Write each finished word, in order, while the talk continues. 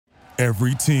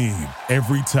Every team,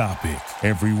 every topic,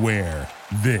 everywhere.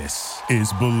 This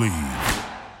is Believe.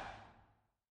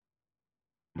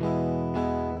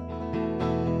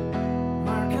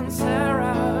 Mark and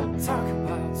Sarah talk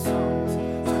about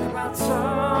songs, talk about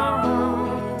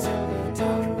songs,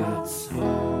 talk about songs.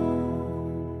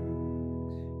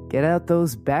 Get out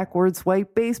those backwards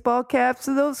white baseball caps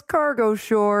and those cargo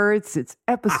shorts. It's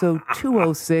episode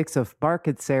 206 of Mark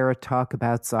and Sarah Talk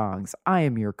About Songs. I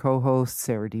am your co-host,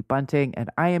 Sarah D. Bunting, and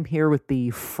I am here with the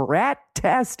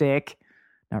frat-tastic,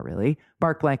 not really,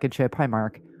 Mark Blankenship. Hi,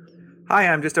 Mark. Hi,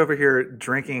 I'm just over here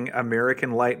drinking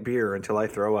American light beer until I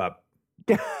throw up.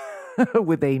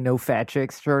 With a no fat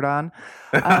chicks shirt on.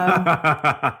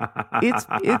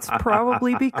 It's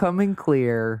probably becoming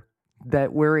clear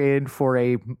that we're in for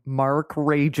a Mark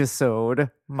Rageisode.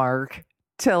 Mark,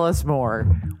 tell us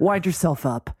more. Wind yourself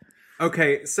up.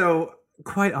 Okay, so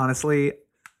quite honestly,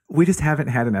 we just haven't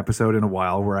had an episode in a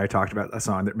while where I talked about a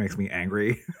song that makes me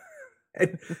angry.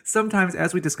 And sometimes,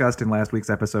 as we discussed in last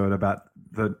week's episode about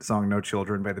the song No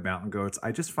Children by the Mountain Goats,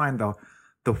 I just find the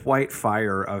white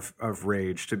fire of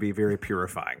rage to be very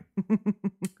purifying.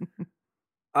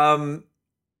 I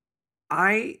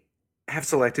have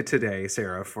selected today,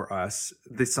 Sarah, for us,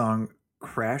 the song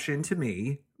Crash Into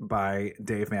Me by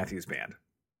Dave Matthews Band.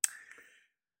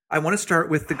 I want to start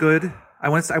with the good. I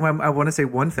want to say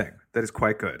one thing that is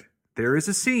quite good. There is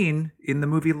a scene in the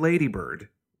movie Lady Bird,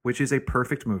 which is a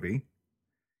perfect movie,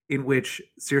 in which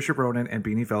Saoirse Ronan and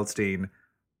Beanie Feldstein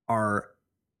are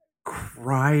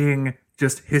crying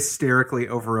just hysterically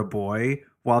over a boy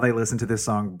while they listen to this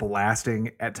song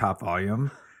blasting at top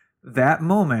volume. That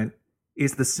moment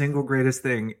is the single greatest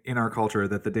thing in our culture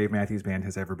that the Dave Matthews Band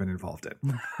has ever been involved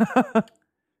in.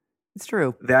 It's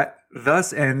true. That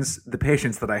thus ends the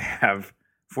patience that I have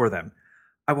for them.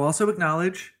 I will also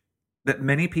acknowledge that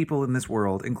many people in this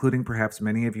world, including perhaps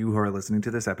many of you who are listening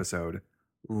to this episode,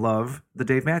 love the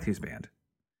Dave Matthews Band.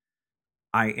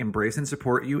 I embrace and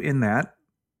support you in that.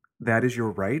 That is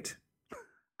your right.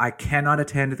 I cannot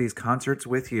attend these concerts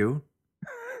with you.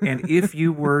 And if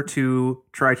you were to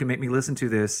try to make me listen to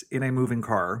this in a moving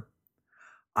car,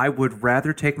 I would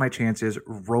rather take my chances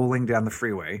rolling down the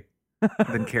freeway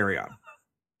than carry on.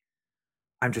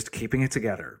 I'm just keeping it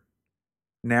together.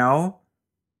 Now,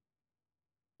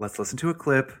 let's listen to a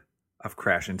clip of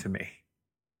Crash Into Me.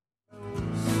 To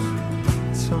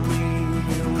me,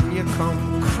 when you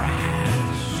come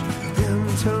crash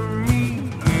into me,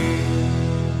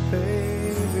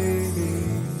 baby,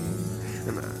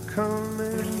 and I come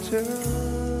into you.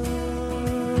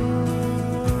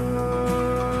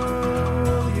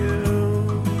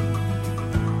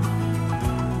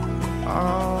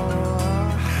 Oh,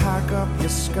 hike up your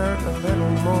skirt a little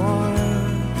more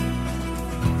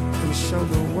and show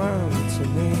the world to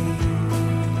me.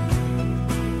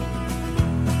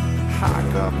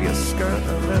 Hike up your skirt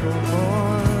a little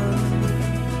more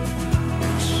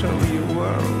and show your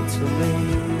world to me.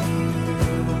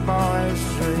 The boys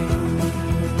dream.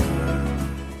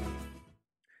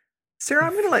 Sarah,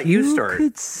 I'm going to let you start. You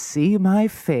could see my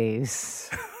face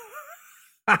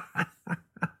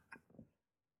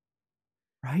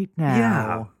right now.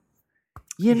 Yeah.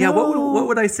 You know, What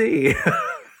would I see?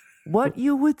 what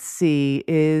you would see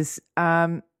is,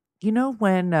 you know,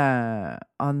 when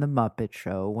on the Muppet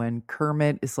Show, when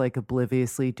Kermit is like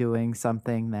obliviously doing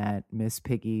something that Miss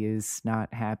Piggy is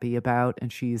not happy about,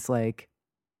 and she's like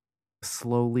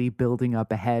slowly building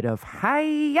up a head of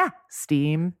hi-ya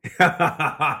steam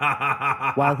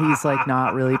while he's like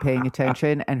not really paying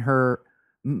attention, and her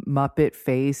Muppet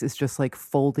face is just like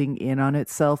folding in on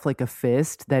itself like a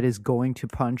fist that is going to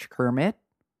punch Kermit.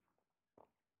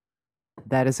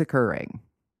 That is occurring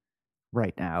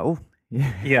right now.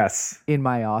 Yes. In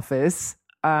my office.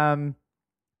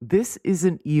 This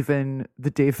isn't even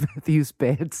the Dave Matthews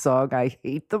Band song I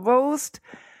hate the most.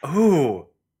 Oh.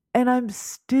 And I'm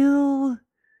still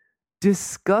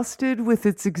disgusted with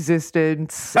its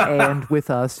existence and with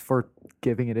us for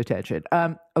giving it attention.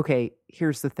 Okay,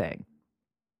 here's the thing.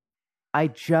 I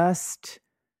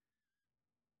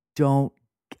don't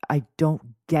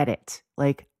get it.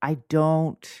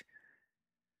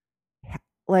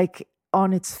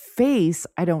 On its face,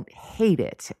 I don't hate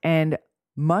it. And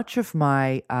much of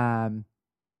my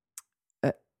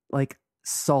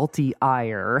salty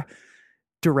ire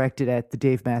directed at the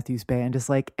Dave Matthews Band is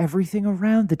like everything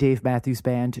around the Dave Matthews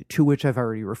Band, to which I've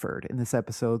already referred in this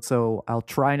episode. So I'll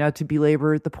try not to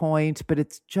belabor the point, but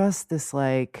it's just this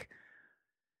like,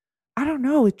 I don't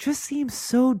know, it just seems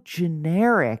so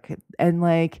generic. And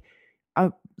like,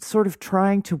 I'm sort of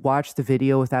trying to watch the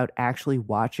video without actually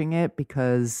watching it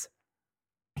because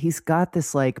he's got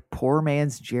this like poor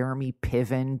man's Jeremy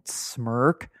Piven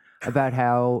smirk about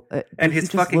how and he his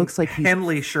just fucking looks like he's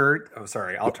Henley shirt. Oh,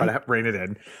 sorry. I'll try to rein it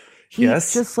in. he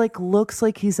Yes. just like looks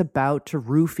like he's about to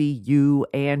roofie you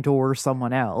and or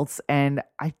someone else, and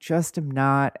I just am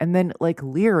not. And then like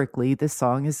lyrically, this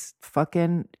song is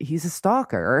fucking he's a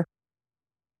stalker.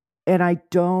 And I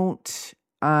don't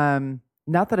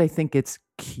not that I think it's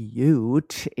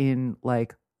cute in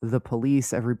like The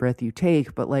Police, Every Breath You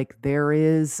Take, but like there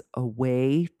is a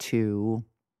way to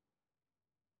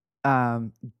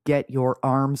get your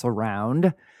arms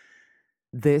around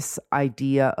this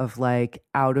idea of like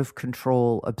out of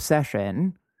control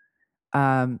obsession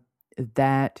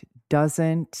that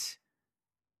doesn't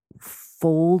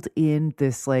fold in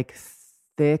this like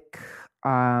thick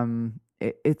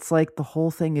it's like the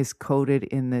whole thing is coated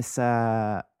in this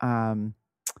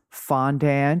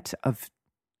fondant of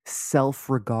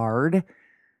self-regard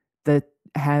that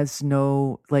has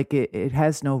no like it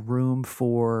has no room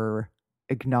for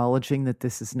acknowledging that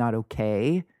this is not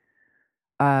okay.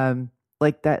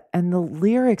 Like that, and the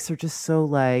lyrics are just so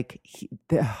like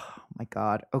oh my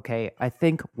god. Okay, I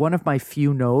think one of my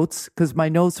few notes, because my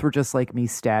notes were just like me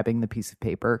stabbing the piece of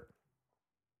paper.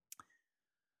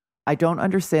 I don't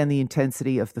understand the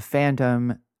intensity of the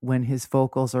fandom when his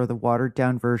vocals are the watered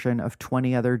down version of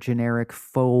 20 other generic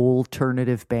faux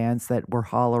alternative bands that were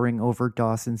hollering over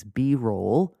Dawson's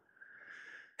B-roll.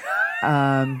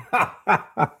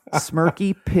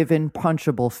 Smirky Piven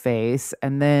punchable face.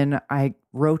 And then I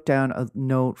wrote down a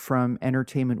note from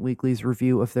Entertainment Weekly's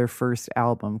review of their first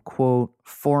album, quote,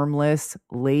 formless,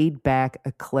 laid back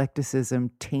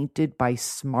eclecticism tainted by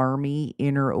smarmy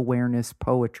inner awareness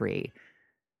poetry.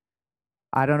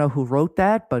 I don't know who wrote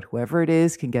that, but whoever it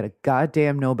is can get a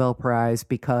goddamn Nobel Prize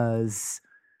because,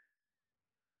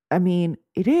 I mean,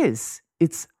 it is.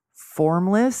 It's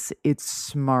formless.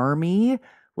 It's smarmy.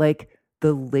 Like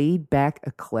the laid back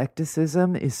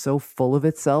eclecticism is so full of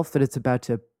itself that it's about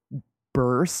to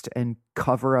burst and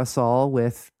cover us all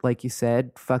with, like you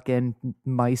said, fucking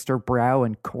Meisterbrow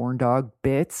and corndog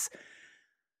bits.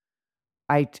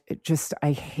 I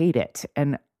hate it.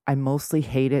 And I mostly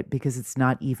hate it because it's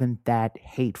not even that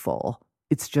hateful.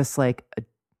 It's just like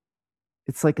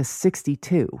it's like a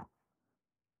 62.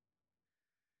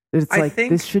 It's like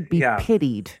this should be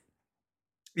pitied.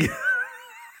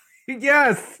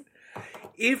 Yes.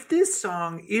 If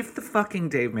the fucking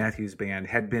Dave Matthews Band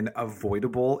had been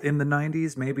avoidable in the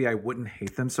 90s, maybe I wouldn't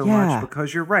hate them so much,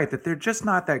 because you're right that they're just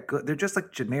not that good. They're just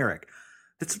like generic.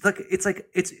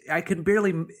 I can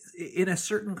barely, in a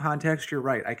certain context, you're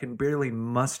right, I can barely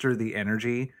muster the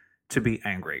energy to be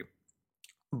angry.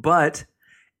 But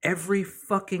every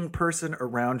fucking person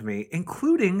around me,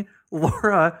 including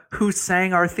Laura, who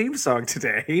sang our theme song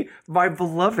today, my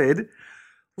beloved,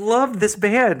 loved this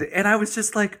band. And I was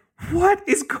just like, what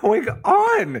is going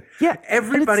on? Yeah.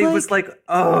 Everybody was like,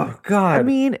 oh, God. I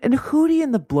mean, and Hootie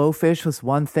and the Blowfish was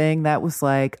one thing. That was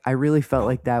like, I really felt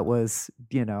like that was,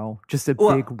 just a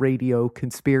big radio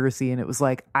conspiracy. And it was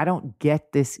like, I don't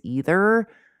get this either.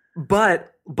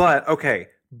 But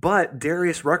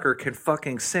Darius Rucker can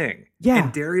fucking sing. Yeah.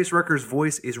 And Darius Rucker's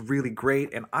voice is really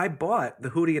great. And I bought the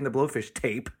Hootie and the Blowfish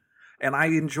tape and I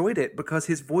enjoyed it because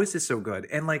his voice is so good.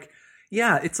 And like,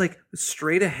 yeah, it's like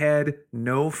straight ahead,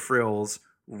 no frills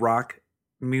rock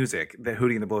music that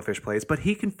Hootie and the Blowfish plays, but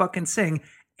he can fucking sing.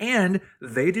 And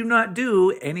they do not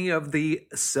do any of the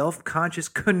self-conscious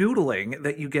canoodling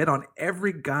that you get on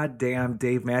every goddamn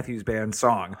Dave Matthews Band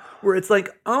song, where it's like,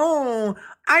 oh,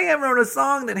 I wrote a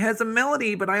song that has a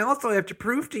melody, but I also have to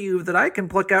prove to you that I can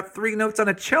pluck out 3 notes on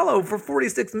a cello for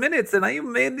 46 minutes, and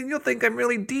you'll think I'm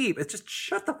really deep. It's just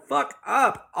shut the fuck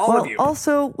up, all of you.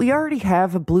 Also, we already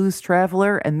have a Blues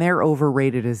Traveler, and they're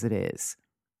overrated as it is.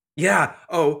 Yeah.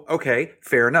 Oh, okay.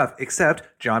 Fair enough. Except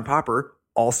John Popper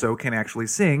also can actually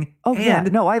sing. Oh, yeah.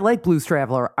 No, I like Blues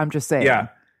Traveler. I'm just saying. Yeah.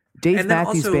 Dave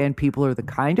Matthews Band people are the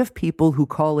kind of people who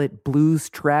call it Blues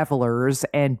Travelers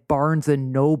and Barnes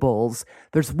and Nobles.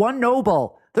 There's one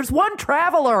Noble. There's one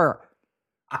Traveler.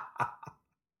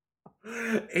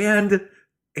 and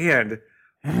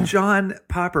John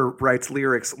Popper writes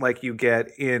lyrics like you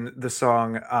get in the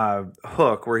song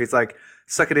Hook, where he's like,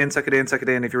 suck it in, suck it in, suck it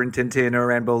in. If you're in Tintin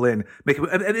or Anne Boleyn,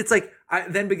 and it's like I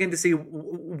then begin to see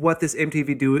what this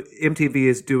MTV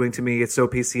is doing to me. It's so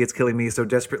PC, it's killing me. So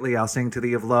desperately, I'll sing to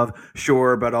thee of love,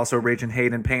 sure, but also rage and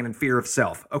hate and pain and fear of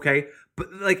self. Okay,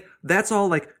 but like that's all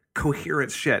like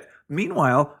coherent shit.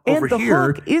 Meanwhile, over and the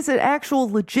here, hook is an actual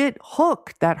legit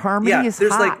hook. That harmony is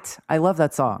hot. Like, I love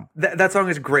that song. That song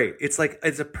is great. It's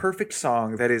a perfect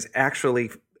song that is actually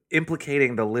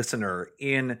implicating the listener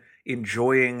in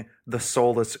enjoying the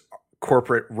soulless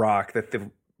corporate rock that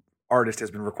the artist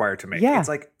has been required to make. Yeah. It's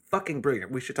like fucking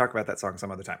brilliant. We should talk about that song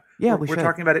some other time. Yeah, we're we should.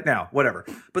 talking about it now. Whatever.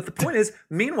 But the point is,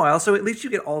 meanwhile, so at least you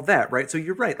get all that, right? So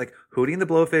you're right. Like Hootie and the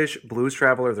Blowfish, Blues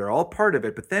Traveler, they're all part of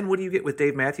it. But then what do you get with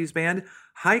Dave Matthews Band?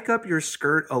 Hike up your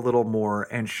skirt a little more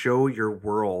and show your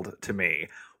world to me.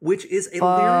 Which is a lyric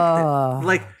that,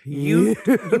 like, you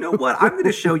know what? I'm going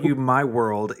to show you my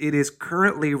world. It is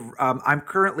currently, I'm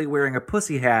currently wearing a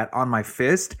pussy hat on my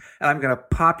fist, and I'm going to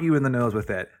pop you in the nose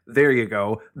with it. There you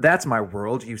go. That's my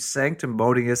world, you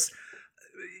sanctimonious.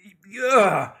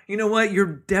 Yeah. You know what? You're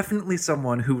definitely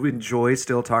someone who enjoys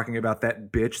still talking about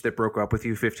that bitch that broke up with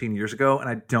you 15 years ago, and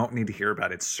I don't need to hear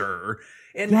about it, sir.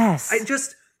 And Yes. I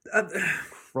just,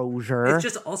 Crozier. it's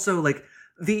just also like,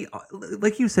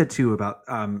 like you said too about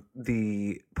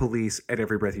the Police at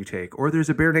Every Breath You Take, or there's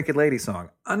a Bare Naked Lady song,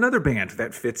 another band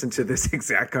that fits into this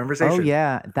exact conversation. Oh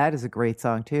yeah, that is a great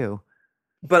song too.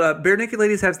 But Bare Naked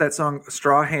Ladies has that song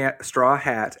Straw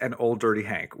Hat and Old Dirty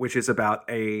Hank, which is about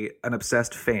an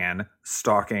obsessed fan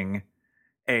stalking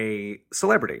a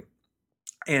celebrity.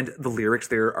 And the lyrics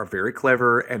there are very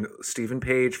clever, and Stephen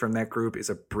Page from that group is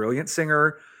a brilliant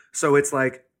singer. So it's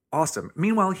like awesome.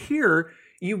 Meanwhile, here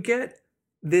you get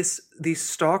these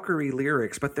stalkery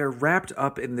lyrics, but they're wrapped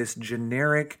up in this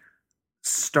generic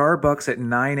Starbucks at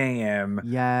 9 a.m.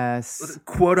 Yes.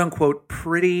 quote unquote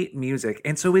pretty music.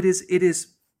 And so it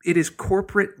is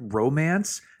corporate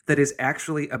romance that is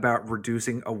actually about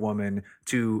reducing a woman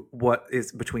to what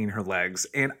is between her legs.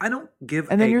 And I don't give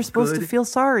And then a you're supposed good- to feel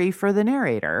sorry for the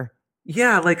narrator.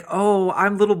 Yeah, like, oh,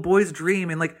 I'm little boy's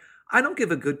dream. And like, I don't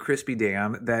give a good crispy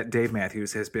damn that Dave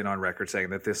Matthews has been on record saying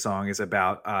that this song is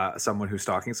about someone who's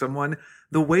stalking someone.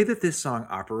 The way that this song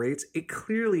operates, it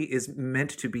clearly is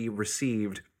meant to be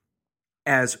received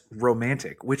as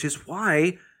romantic, which is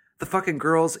why the fucking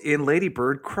girls in Lady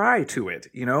Bird cry to it.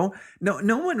 You know,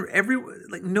 no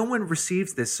one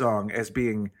receives this song as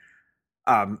being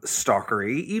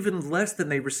stalkery, even less than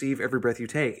they receive Every Breath You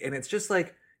Take. And it's just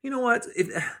like, you know what?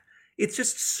 It's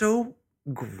just so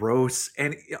gross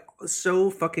and so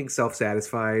fucking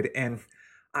self-satisfied, and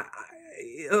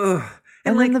and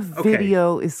And like then the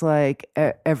video is like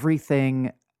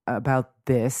everything about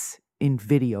this in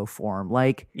video form.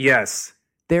 Like yes,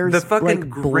 there's the fucking like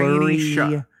grainy blurry,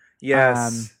 shot.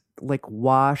 Yes, like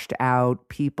washed out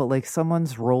people. Like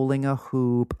someone's rolling a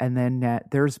hoop, and then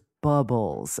there's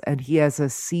bubbles, and he has a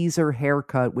Caesar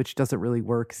haircut, which doesn't really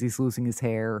work because he's losing his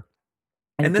hair.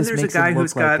 And it then just there's a makes him guy look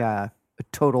who's like got- a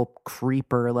total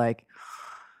creeper. Like,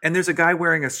 and there's a guy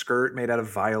wearing a skirt made out of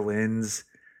violins.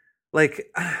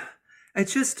 Like,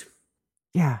 it's just.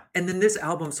 yeah. And then this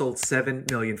album sold 7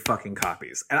 million fucking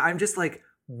copies, and I'm just like,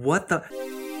 what the.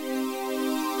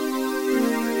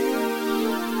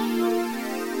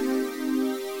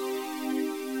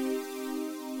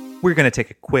 We're going to take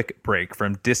a quick break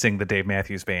from dissing the Dave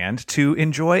Matthews Band to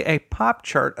enjoy a pop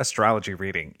chart astrology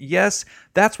reading. Yes,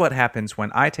 that's what happens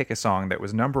when I take a song that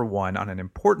was number one on an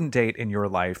important date in your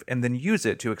life and then use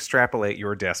it to extrapolate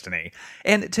your destiny.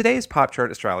 And today's pop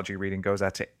chart astrology reading goes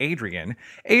out to Adrian.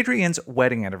 Adrian's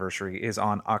wedding anniversary is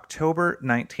on October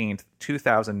 19th,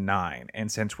 2009.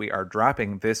 And since we are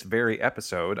dropping this very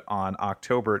episode on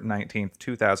October 19th,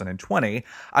 2020,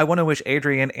 I want to wish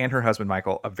Adrian and her husband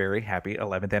Michael a very happy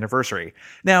 11th anniversary.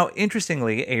 Now,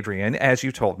 interestingly, Adrian, as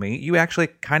you told me, you actually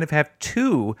kind of have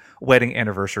two wedding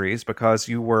anniversaries because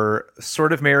you were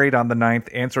sort of married on the 9th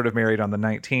and sort of married on the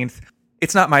 19th.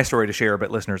 It's not my story to share,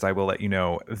 but listeners, I will let you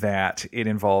know that it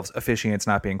involves officiants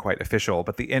not being quite official,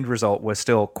 but the end result was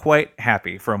still quite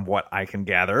happy from what I can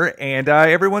gather, and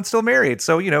everyone's still married,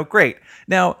 so, you know, great.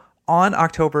 Now, on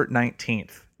October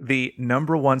 19th, the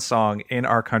number one song in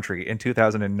our country in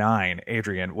 2009,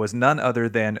 Adrian, was none other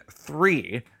than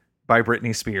 3 by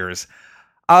Britney Spears.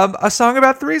 A song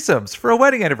about threesomes for a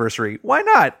wedding anniversary. Why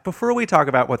not? Before we talk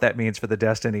about what that means for the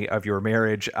destiny of your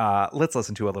marriage, let's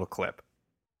listen to a little clip.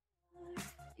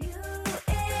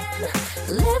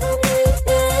 Living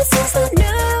this is the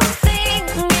new thing,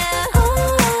 yeah.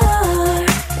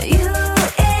 You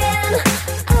and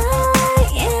I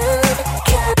am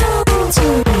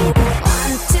counting.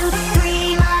 1, 2,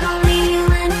 3, not only you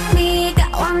and me.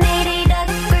 Got 180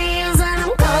 degrees and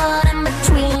I'm caught in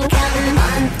between. Counting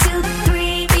 1, 2,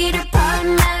 3, Peter Pan,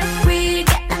 Mary,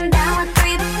 getting down with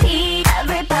 3 P.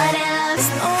 Everybody loves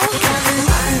counting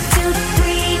 1, 2,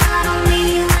 3, not only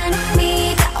you and me.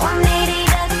 Got 180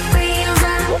 degrees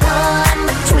and I'm caught in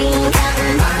between.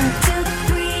 Counting 1, 2,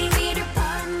 3, Peter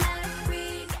Pan,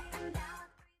 Mary, getting down.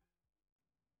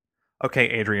 Okay,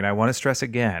 Adrian, I want to stress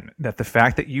again that the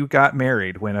fact that you got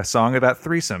married when a song about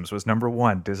threesomes was number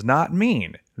one does not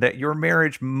mean that your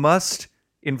marriage must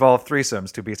involve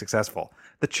threesomes to be successful.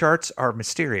 The charts are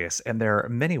mysterious, and there are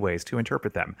many ways to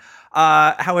interpret them.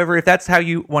 However, if that's how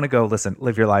you want to go, listen,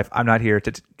 live your life. I'm not here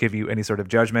to give you any sort of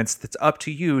judgments. It's up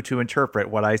to you to interpret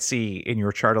what I see in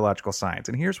your chartological signs.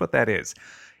 And here's what that is.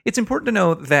 It's important to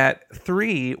know that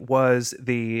 3 was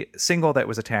the single that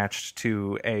was attached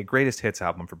to a greatest hits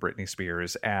album for Britney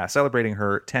Spears, celebrating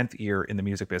her 10th year in the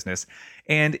music business.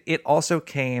 And it also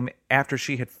came after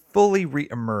she had fully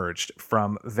reemerged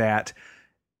from that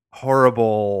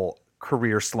horrible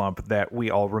career slump that we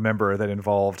all remember that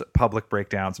involved public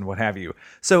breakdowns and what have you.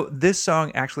 So this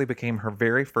song actually became her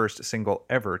very first single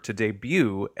ever to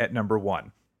debut at number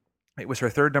 1. It was her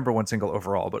third number 1 single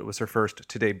overall, but it was her first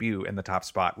to debut in the top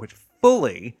spot, which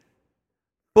fully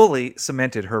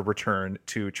cemented her return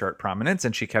to chart prominence,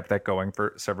 and she kept that going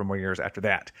for several more years after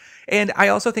that. And I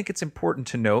also think it's important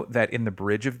to note that in the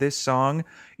bridge of this song,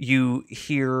 you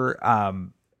hear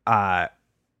her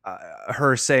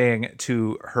saying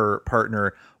to her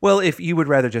partner, well, if you would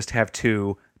rather just have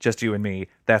 2, just you and me,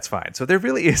 that's fine. So there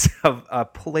really is a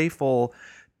playful,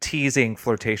 teasing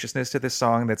flirtatiousness to this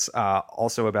song that's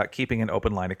also about keeping an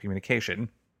open line of communication.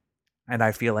 And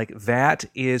I feel like that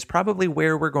is probably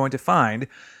where we're going to find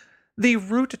the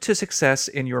route to success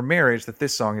in your marriage that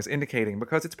this song is indicating,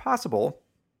 because it's possible.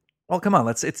 Well, come on,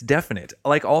 it's definite.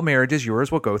 Like all marriages,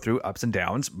 yours will go through ups and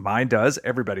downs. Mine does,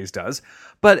 everybody's does.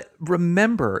 But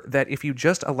remember that if you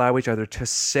just allow each other to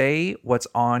say what's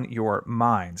on your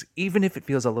minds, even if it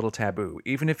feels a little taboo,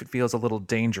 even if it feels a little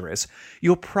dangerous,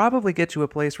 you'll probably get to a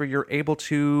place where you're able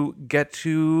to get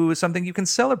to something you can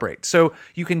celebrate. So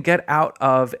you can get out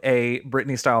of a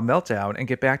Britney-style meltdown and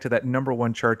get back to that number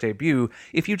 1 chart debut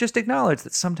if you just acknowledge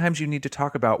that sometimes you need to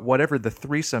talk about whatever the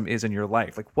threesome is in your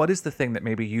life. Like, what is the thing that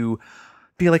maybe you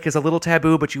feel like is a little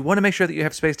taboo, but you want to make sure that you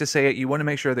have space to say it. You want to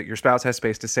make sure that your spouse has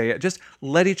space to say it. Just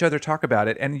let each other talk about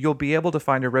it, and you'll be able to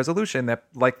find a resolution that,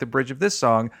 like the bridge of this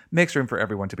song, makes room for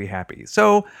everyone to be happy.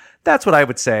 So that's what I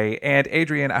would say. And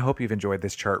Adrian, I hope you've enjoyed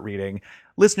this chart reading.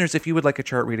 Listeners, if you would like a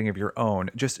chart reading of your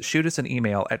own, just shoot us an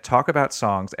email at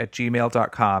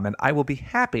talkaboutsongs@gmail.com, and I will be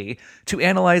happy to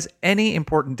analyze any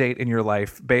important date in your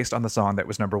life based on the song that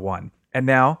was number 1. And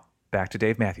now, back to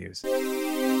Dave Matthews.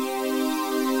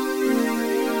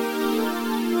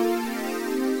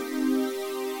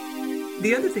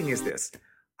 The other thing is this.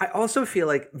 I also feel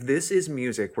like this is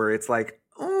music where it's like,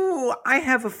 oh, I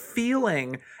have a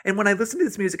feeling. And when I listen to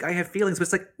this music, I have feelings. But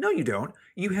it's like, no, you don't.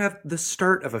 You have the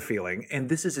start of a feeling. And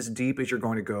this is as deep as you're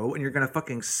going to go. And you're going to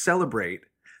fucking celebrate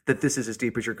that this is as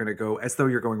deep as you're going to go, as though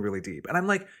you're going really deep. And I'm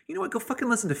like, you know what? Go fucking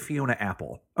listen to Fiona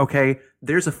Apple. Okay?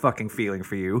 There's a fucking feeling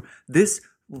for you. This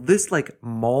like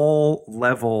mall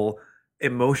level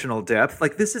emotional depth.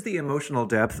 Like, this is the emotional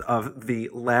depth of the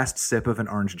last sip of an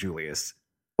Orange Julius.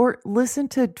 Or listen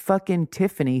to fucking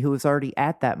Tiffany, who is already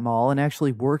at that mall and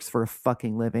actually works for a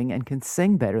fucking living and can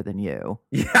sing better than you.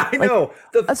 Yeah, I know.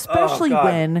 Especially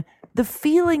when the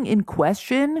feeling in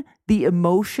question, the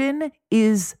emotion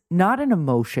is not an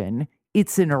emotion,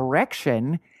 it's an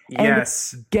erection.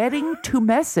 Yes. And getting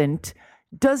tumescent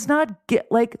does not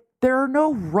get, like, there are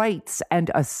no rights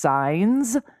and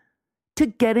assigns to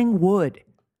getting wood.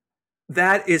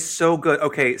 That is so good.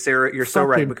 Okay, Sarah, you're so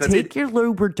right. Because take your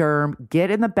Lubriderm, get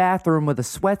in the bathroom with a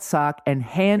sweat sock, and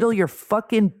handle your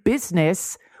fucking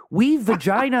business. We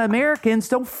vagina Americans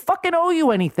don't fucking owe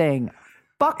you anything.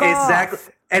 Fuck off.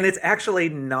 Exactly. And it's actually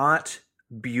not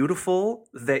beautiful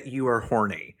that you are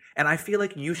horny. And I feel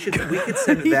like we could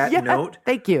send that note.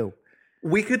 Thank you.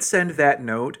 We could send that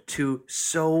note to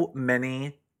so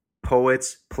many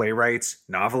poets, playwrights,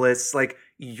 novelists. Like,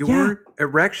 your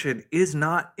erection is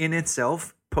not in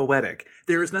itself poetic.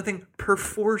 There is nothing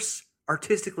perforce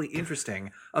artistically interesting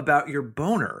about your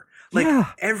boner. Like,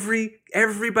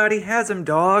 everybody has them,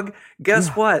 dog. Guess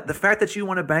what? The fact that you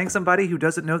want to bang somebody who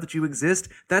doesn't know that you exist,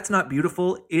 that's not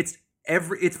beautiful. It's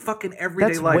fucking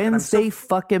everyday life. That's Wednesday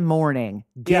fucking morning.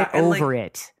 Get over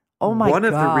it. Oh my God. One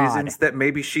of the reasons that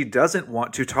maybe she doesn't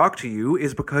want to talk to you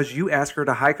is because you ask her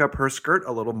to hike up her skirt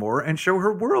a little more and show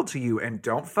her world to you. And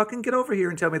don't fucking get over here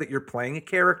and tell me that you're playing a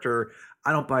character.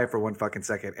 I don't buy it for one fucking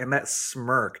second. And that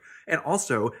smirk. And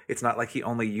also, it's not like he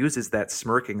only uses that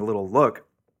smirking little look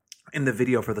in the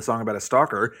video for the song about a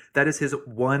stalker. That is his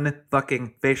one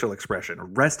fucking facial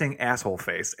expression. Resting asshole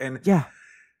face. And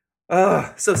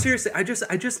so seriously, I just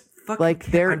fucking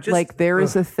there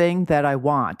is a thing that I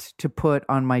want to put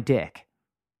on my dick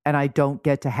and I don't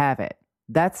get to have it.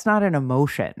 That's not an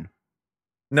emotion.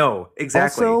 No,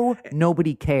 exactly. Also,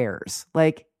 nobody cares.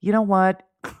 Like, you know what?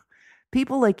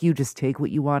 People like you just take what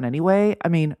you want anyway. I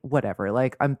mean, whatever.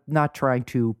 Like, I'm not trying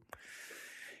to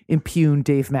impugn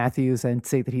Dave Matthews and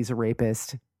say that he's a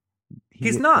rapist.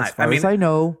 He's not. As far I mean, as I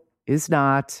know, is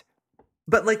not.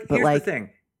 but like, But here's like, the thing.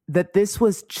 that this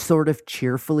was sort of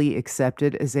cheerfully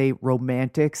accepted as a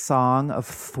romantic song of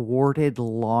thwarted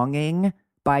longing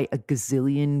by a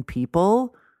gazillion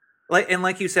people.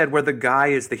 Like you said, where the guy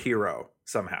is the hero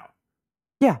somehow.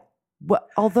 Yeah. Well,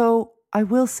 although I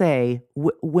will say,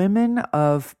 women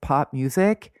of pop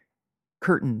music,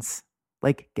 curtains,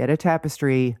 like get a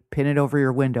tapestry, pin it over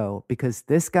your window, because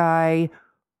this guy,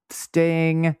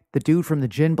 Sting, the dude from the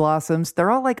Gin Blossoms,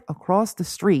 they're all like across the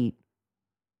street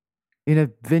in a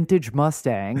vintage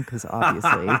Mustang, because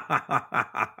obviously,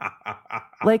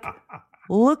 like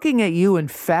looking at you and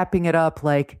fapping it up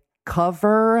like,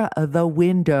 cover the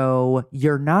window,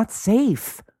 you're not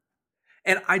safe.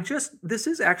 And this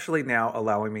is actually now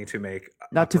allowing me to make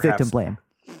Not to victim blame.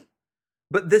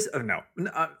 But this,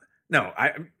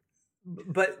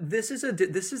 but this is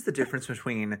the difference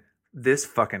between this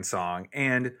fucking song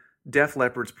and Def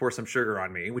Leppard's "Pour Some Sugar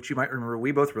on Me," which you might remember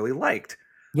we both really liked.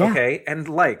 Yeah. Okay, and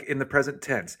like in the present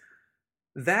tense.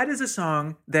 That is a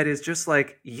song that is just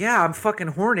like, yeah, I'm fucking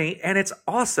horny and it's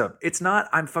awesome. It's not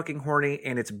I'm fucking horny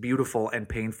and it's beautiful and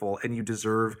painful and you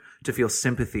deserve to feel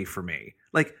sympathy for me.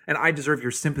 Like, and I deserve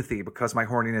your sympathy because my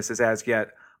horniness is as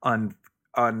yet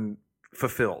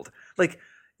unfulfilled. Like,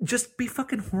 just be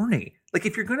fucking horny. Like,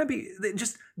 if you're going to be,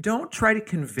 just don't try to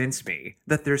convince me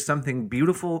that there's something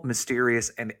beautiful,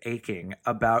 mysterious, and aching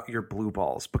about your blue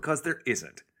balls, because there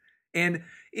isn't. And,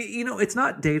 you know, it's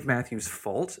not Dave Matthews'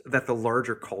 fault that the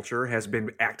larger culture has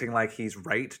been acting like he's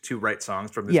right to write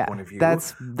songs from this point of view.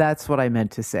 That's what I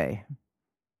meant to say.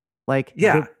 Like,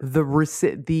 yeah, the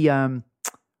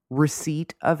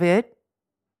receipt of it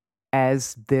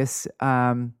as this,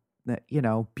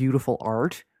 beautiful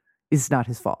art is not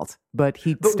his fault, but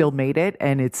he still made it,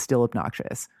 and it's still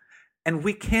obnoxious. And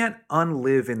we can't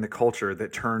unlive in the culture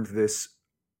that turned this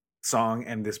song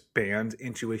and this band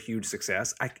into a huge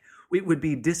success. It would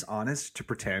be dishonest to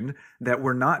pretend that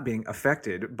we're not being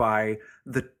affected by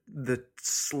the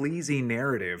sleazy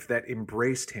narrative that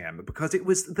embraced him, because it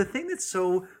was the thing that's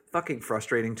so fucking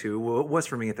frustrating too. Well, it was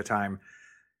for me at the time.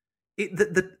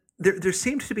 There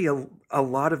seemed to be a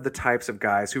lot of the types of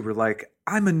guys who were like,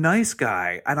 I'm a nice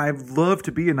guy and I'd love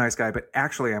to be a nice guy, but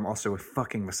actually I'm also a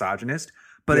fucking misogynist.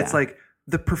 But it's like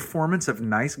the performance of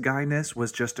nice guyness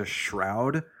was just a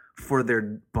shroud for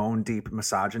their bone deep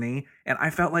misogyny. And I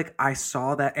felt like I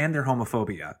saw that, and their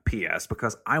homophobia, P.S.,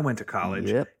 because I went to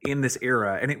college in this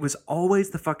era, and it was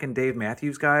always the fucking Dave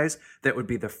Matthews guys that would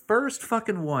be the first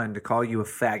fucking one to call you a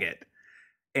faggot.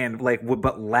 And like,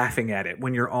 but laughing at it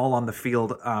when you're all on the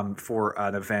field for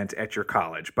an event at your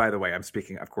college. By the way, I'm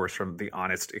speaking, of course, from the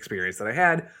honest experience that I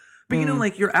had. But you know,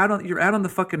 like you're out on the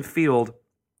fucking field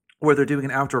where they're doing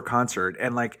an outdoor concert,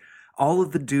 and like all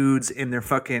of the dudes in their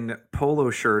fucking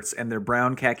polo shirts and their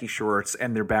brown khaki shorts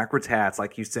and their backwards hats,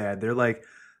 like you said, they're like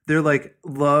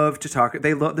love to talk.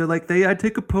 They're like I'd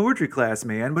take a poetry class,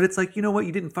 man. But it's like, you know what?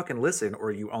 You didn't fucking listen,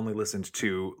 or you only listened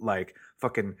to like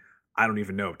fucking, I don't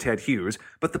even know, Ted Hughes.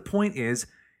 But the point is,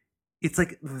 it's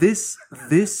like this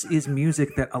is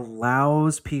music that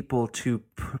allows people to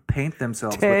paint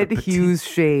themselves Ted with Hughes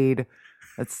shade.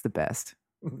 That's the best.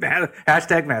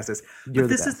 Hashtag masses. You're But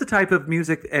this is the type of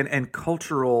music and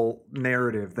cultural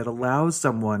narrative that allows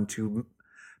someone to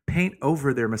paint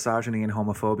over their misogyny and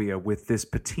homophobia with this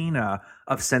patina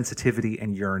of sensitivity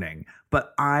and yearning.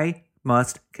 But I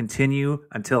must continue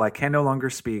until I can no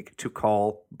longer speak to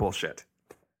call bullshit.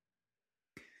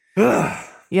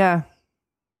 Yeah.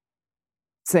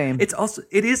 Same.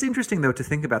 It is interesting though to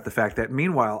think about the fact that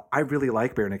meanwhile I really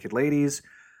like Bare Naked Ladies,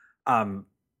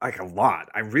 like a lot.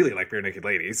 I really like Bare Naked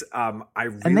Ladies.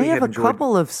 And they have a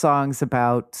couple of songs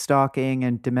about stalking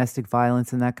and domestic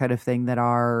violence and that kind of thing that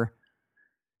are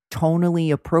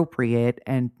tonally appropriate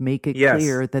and make it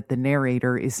clear that the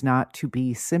narrator is not to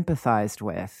be sympathized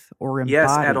with or embodied. Yes,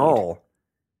 at all.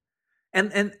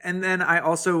 And then I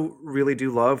also really do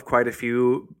love quite a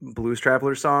few Blues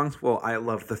Traveler songs. Well, I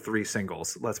love the 3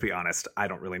 singles. Let's be honest. I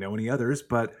don't really know any others,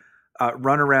 but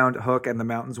Run Around, Hook, and The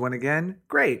Mountains Went Again,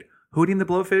 great. Hootie and the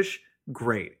Blowfish,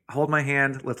 great. Hold My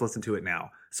Hand, let's listen to it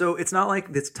now. So it's not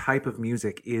like this type of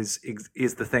music is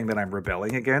the thing that I'm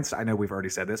rebelling against. I know we've already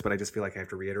said this, but I just feel like I have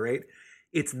to reiterate.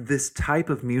 It's this type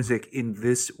of music in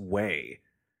this way.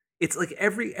 It's like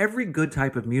every good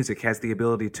type of music has the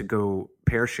ability to go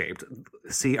pear-shaped.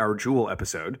 See our Jewel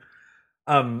episode.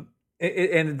 And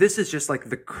this is just like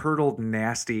the curdled,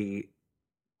 nasty,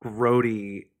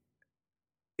 grody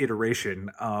iteration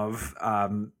of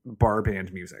bar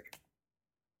band music.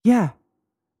 Yeah.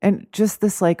 And just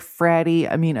this like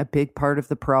fratty, I mean, a big part of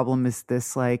the problem is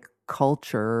this like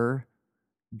culture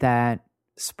that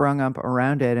sprung up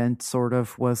around it and sort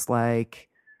of was like,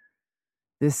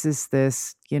 this is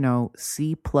this,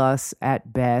 C plus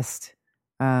at best,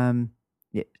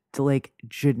 to like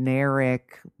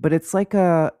generic, but it's like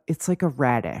a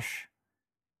radish.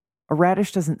 A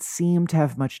radish doesn't seem to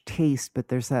have much taste, but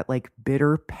there's that like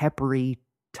bitter, peppery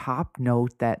top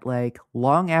note that like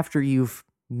long after you've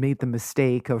made the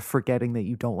mistake of forgetting that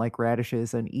you don't like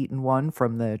radishes and eaten one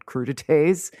from the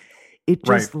crudités, it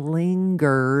just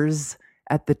lingers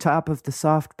at the top of the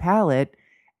soft palate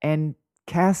and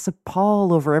casts a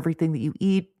pall over everything that you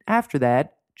eat after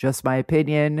that. Just my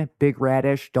opinion. Big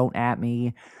radish, don't at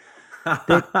me.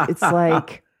 It's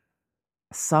like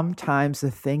sometimes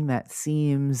a thing that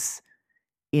seems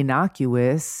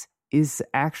innocuous is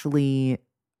actually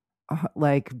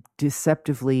like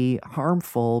deceptively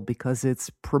harmful because it's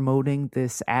promoting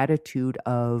this attitude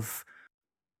of,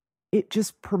 it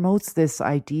just promotes this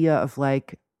idea of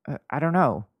like, I don't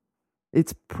know,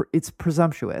 it's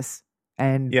presumptuous.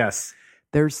 And yes,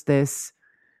 there's this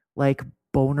like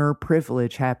boner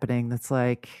privilege happening that's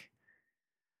like,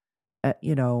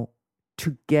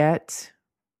 to get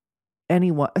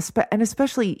anyone, and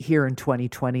especially here in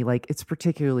 2020, like it's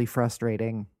particularly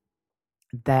frustrating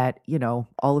that,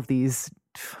 all of these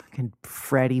fucking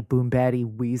fratty boom batty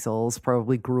weasels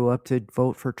probably grew up to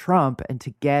vote for Trump, and to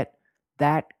get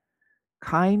that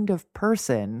kind of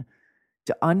person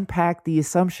to unpack the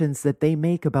assumptions that they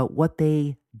make about what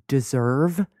they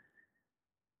deserve,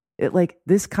 it like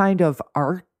this kind of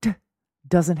art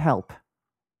doesn't help.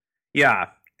 Yeah.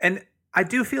 And I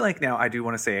do feel like now I do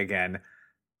want to say again,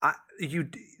 you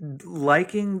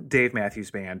liking Dave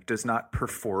Matthews Band does not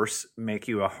perforce make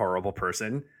you a horrible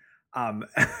person. And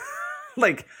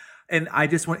I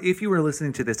just want, if you are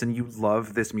listening to this and you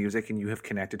love this music and you have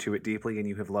connected to it deeply and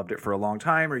you have loved it for a long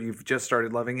time, or you've just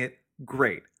started loving it,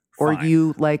 great. Or fine.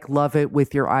 you like love it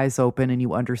with your eyes open and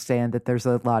you understand that there's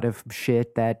a lot of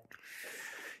shit that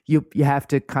you have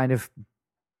to kind of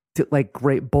like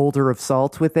great boulder of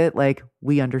salt with it. Like,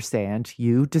 we understand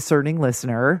you, discerning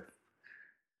listener.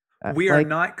 We are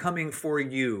not coming for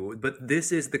you, but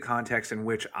this is the context in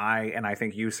which I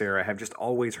think you, Sarah, have just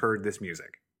always heard this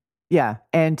music. Yeah,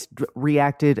 and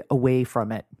reacted away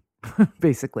from it,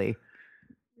 basically.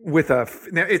 Now,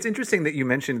 it's interesting that you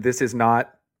mentioned this is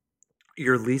not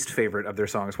your least favorite of their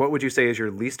songs. What would you say is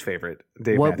your least favorite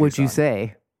Dave What Matthews would you song?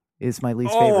 say is my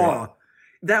least favorite?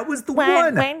 That was the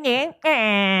one.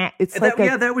 It's like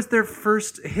that was their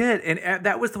first hit, and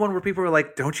that was the one where people were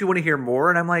like, "Don't you want to hear more?"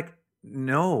 And I'm like,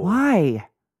 "No, why?"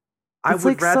 I It's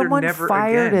would like rather someone never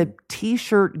fired again." a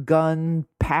t-shirt gun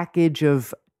package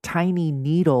of tiny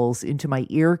needles into my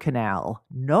ear canal.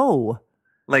 No.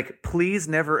 Like, please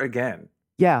never again.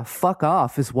 Yeah, fuck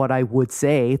off is what I would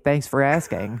say. Thanks for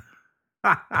asking.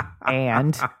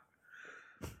 And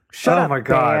shut Oh up, my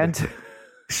God. band.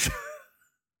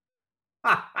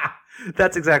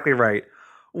 That's exactly right.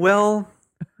 Well,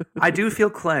 I do feel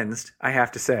cleansed, I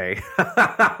have to say.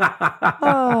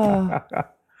 Oh.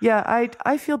 Yeah,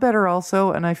 I feel better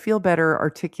also, and I feel better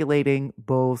articulating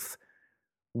both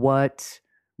what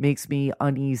makes me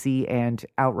uneasy and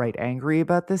outright angry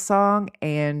about this song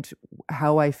and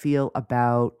how I feel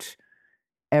about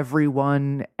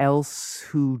everyone else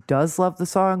who does love the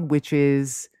song, which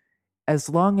is, as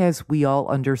long as we all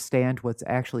understand what's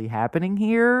actually happening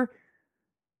here,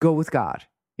 go with God.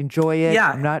 Enjoy it. Yeah.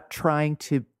 I'm not trying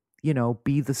to,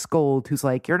 be the scold who's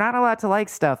like, you're not allowed to like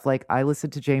stuff. Like, I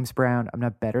listen to James Brown. I'm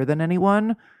not better than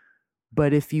anyone.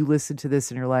 But if you listen to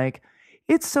this and you're like,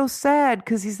 it's so sad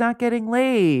because he's not getting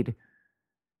laid,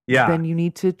 Yeah. then you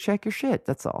need to check your shit.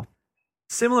 That's all.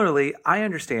 Similarly, I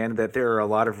understand that there are a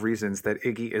lot of reasons that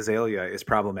Iggy Azalea is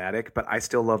problematic, but I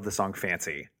still love the song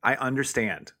Fancy. I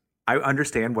understand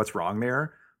what's wrong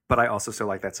there, but I also still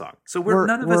like that song. So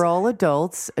We're all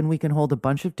adults, and we can hold a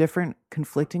bunch of different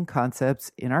conflicting concepts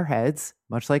in our heads,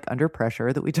 much like Under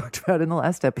Pressure that we talked about in the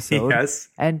last episode. Yes.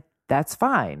 And that's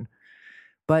fine.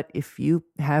 But if you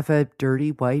have a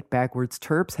dirty white backwards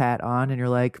Terps hat on and you're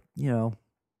like,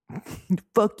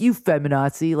 fuck you,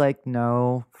 feminazi, like,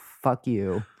 no, fuck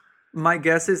you. My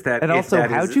guess is that, And if also,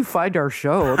 that how'd is- you find our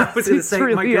show? That was gonna seems say, my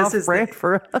really guess off is brand that-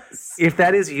 for us. if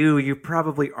that is you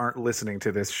probably aren't listening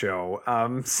to this show.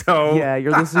 So Yeah,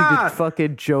 you're listening to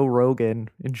fucking Joe Rogan.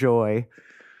 Enjoy.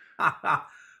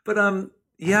 But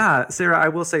yeah, Sarah, I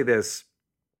will say this: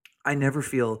 I never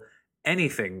feel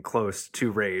anything close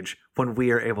to rage when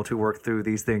we are able to work through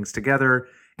these things together,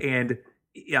 and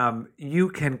you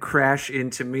can crash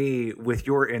into me with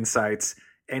your insights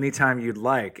anytime you'd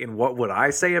like. And what would I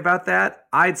say about that?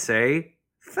 I'd say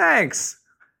thanks.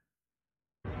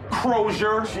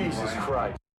 Crozier. Jesus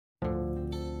Christ.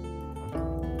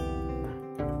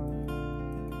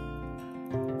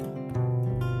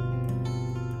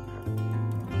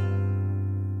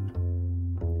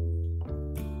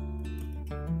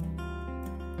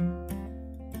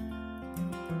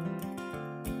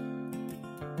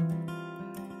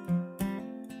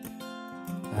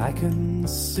 I can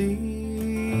see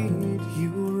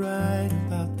you right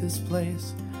about this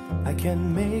place. I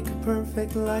can make a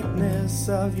perfect likeness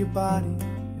of your body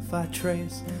if I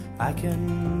trace. I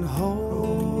can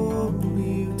hold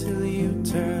you till you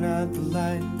turn out the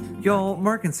light. Y'all,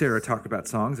 Mark and Sarah Talk About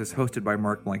Songs is hosted by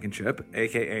Mark Blankenship,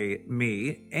 aka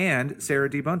me, and Sarah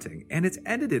D. Bunting, and it's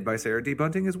edited by Sarah D.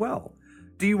 Bunting as well.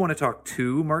 Do you want to talk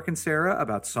to Mark and Sarah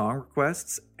about song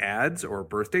requests, ads, or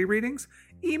birthday readings?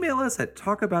 Email us at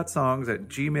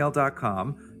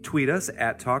talkaboutsongs@gmail.com, tweet us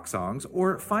at talksongs,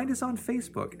 or find us on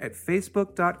Facebook at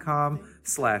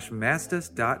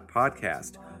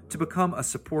facebook.com/mastus.podcast. To become a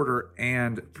supporter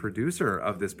and producer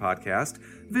of this podcast,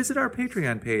 visit our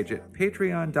Patreon page at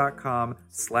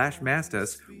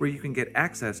patreon.com/mastus, where you can get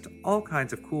access to all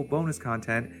kinds of cool bonus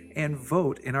content and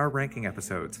vote in our ranking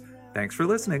episodes. Thanks for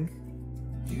listening.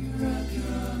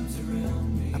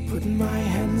 I put my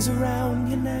hands around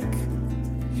your neck.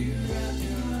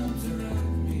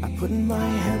 I put my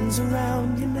hands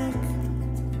around your neck.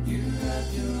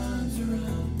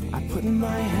 I put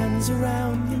my hands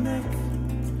around your neck.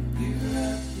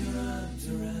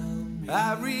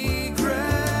 I regret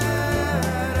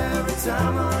every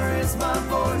time I raise my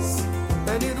voice,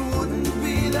 and it wouldn't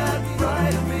be that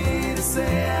right of me to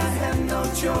say I had no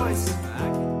choice.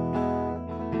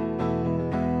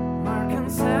 Mark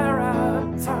and Sarah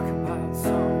talk about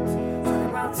songs, talk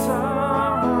about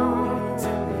songs,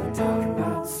 talk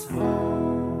about songs.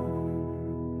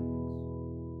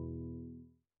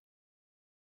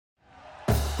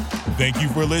 Thank you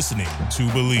for listening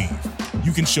to Believe.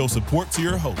 You can show support to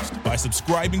your host by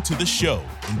subscribing to the show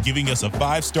and giving us a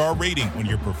 5-star rating on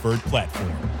your preferred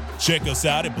platform. Check us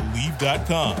out at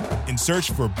Believe.com and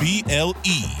search for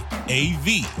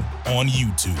BLEAV on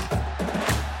YouTube.